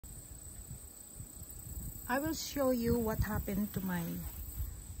I will show you what happened to my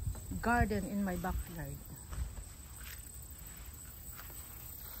garden in my backyard.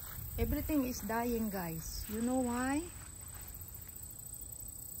 Everything is dying, guys. You know why?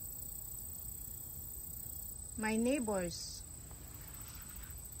 My neighbors,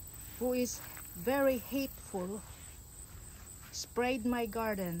 who is very hateful, sprayed my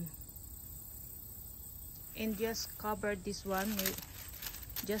garden and just covered this one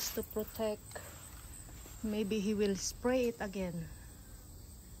just to protect. Maybe he will spray it again.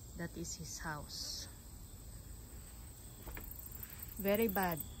 That is his house. Very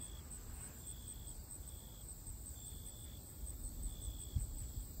bad.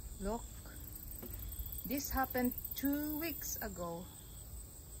 Look, this happened 2 weeks ago.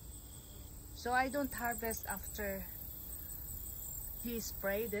 So I don't harvest after he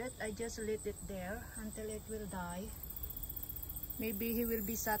sprayed it. I just let it there until it will die. Maybe he will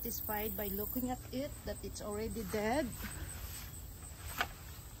be satisfied by looking at it that it's already dead.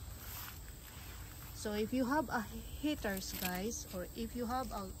 So if you have a haters, guys, or if you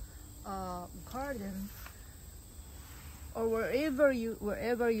have a garden, or wherever you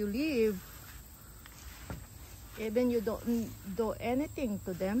live, even you don't do anything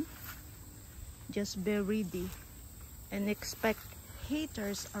to them, just be ready and expect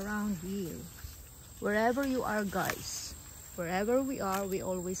haters around you. Wherever you are, guys, wherever we are, we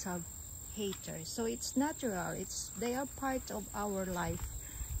always have haters. So it's natural. They are part of our life.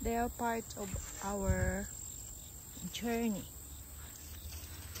 They are part of our journey.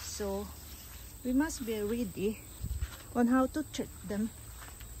 So we must be ready on how to treat them.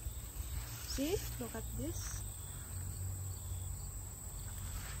 See, look at this.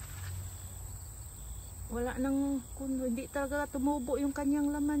 Wala nang, hindi talaga tumubo yung kanyang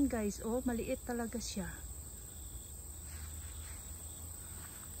laman, guys. Oh, maliit talaga siya.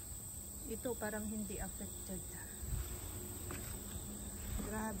 Ito parang hindi affected.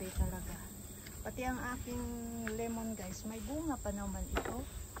 Grabe talaga. Pati ang aking lemon, guys, may bunga pa naman ito.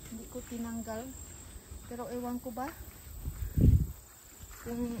 Hindi ko tinanggal. Pero ewan ko ba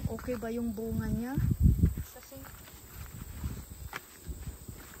kung okay ba yung bunga niya. Kasi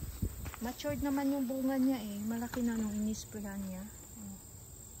matured naman yung bunga niya eh. Malaki na nung inisprayan niya.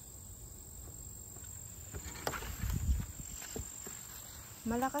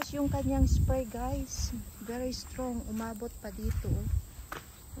 Malakas yung kanyang spray, guys. Very strong. Umabot pa dito.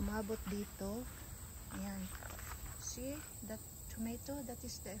 Umabot dito. Ayan. See that tomato? That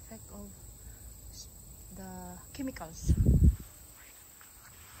is the effect of the chemicals.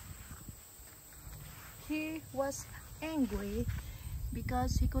 He was angry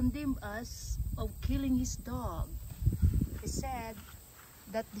because he condemned us of killing his dog. He said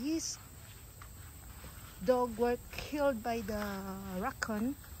that his dog were killed by the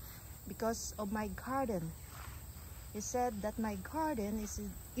raccoon because of my garden. He said that my garden is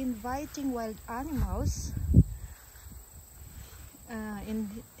inviting wild animals in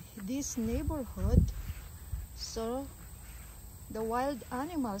this neighborhood, so the wild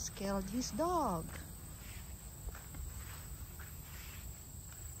animals killed his dog.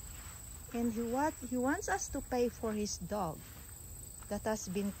 And he wants us to pay for his dog that has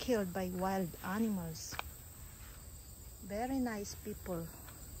been killed by wild animals. Very nice people.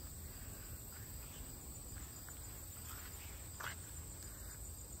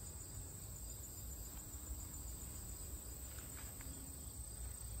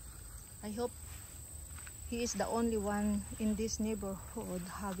 I hope he is the only one in this neighborhood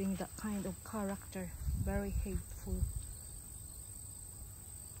having that kind of character. Very hateful.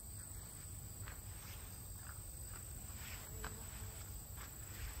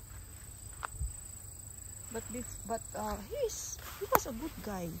 But he was a good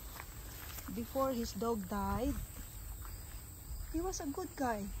guy. Before his dog died, he was a good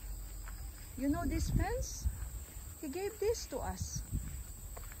guy. You know this fence? He gave this to us.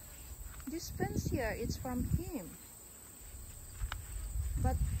 This fence here, it's from him.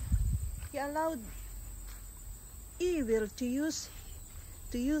 But he allowed evil to use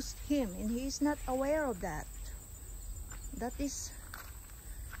him, and he is not aware of that. That is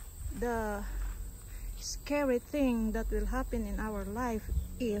the scary thing that will happen in our life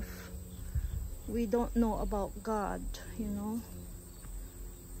if we don't know about God, you know.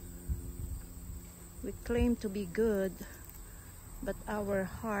 We claim to be good, but our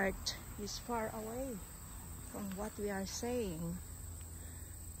heart is far away from what we are saying.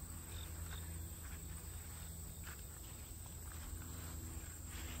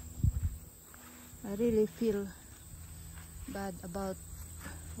 I really feel bad about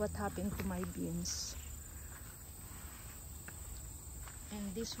what happened to my beans.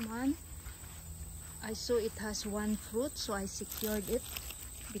 And this one, I saw it has one fruit, so I secured it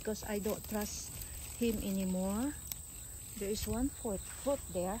because I don't trust him anymore. There is one fruit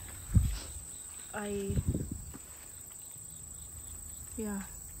there. Yeah,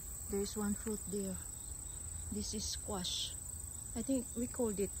 there is one fruit there. This is squash. I think we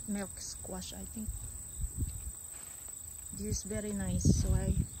called it milk squash. I think this is very nice, so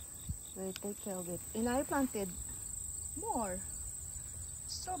I will take care of it. And I planted more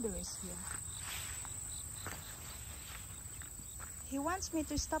strawberries here. He wants me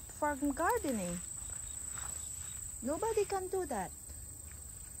to stop farm gardening. Nobody can do that.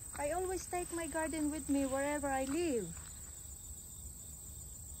 I always take my garden with me wherever I live.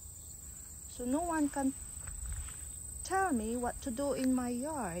 So no one can tell me what to do in my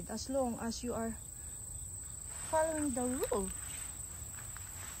yard as long as you are following the rule.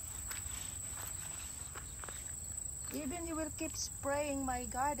 Even you will keep spraying my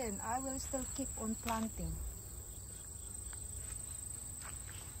garden, I will still keep on planting.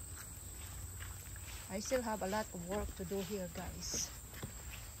 I still have a lot of work to do here, guys.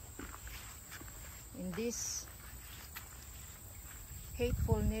 And this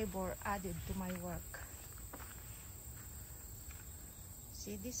hateful neighbor added to my work.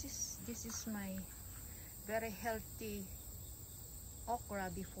 See, this is my very healthy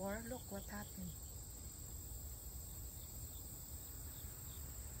okra before. Look what happened.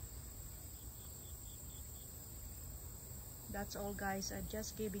 That's all, guys. I'm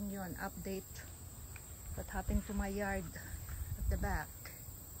just giving you an update what happened to my yard at the back.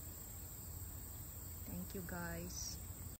 Thank you, guys.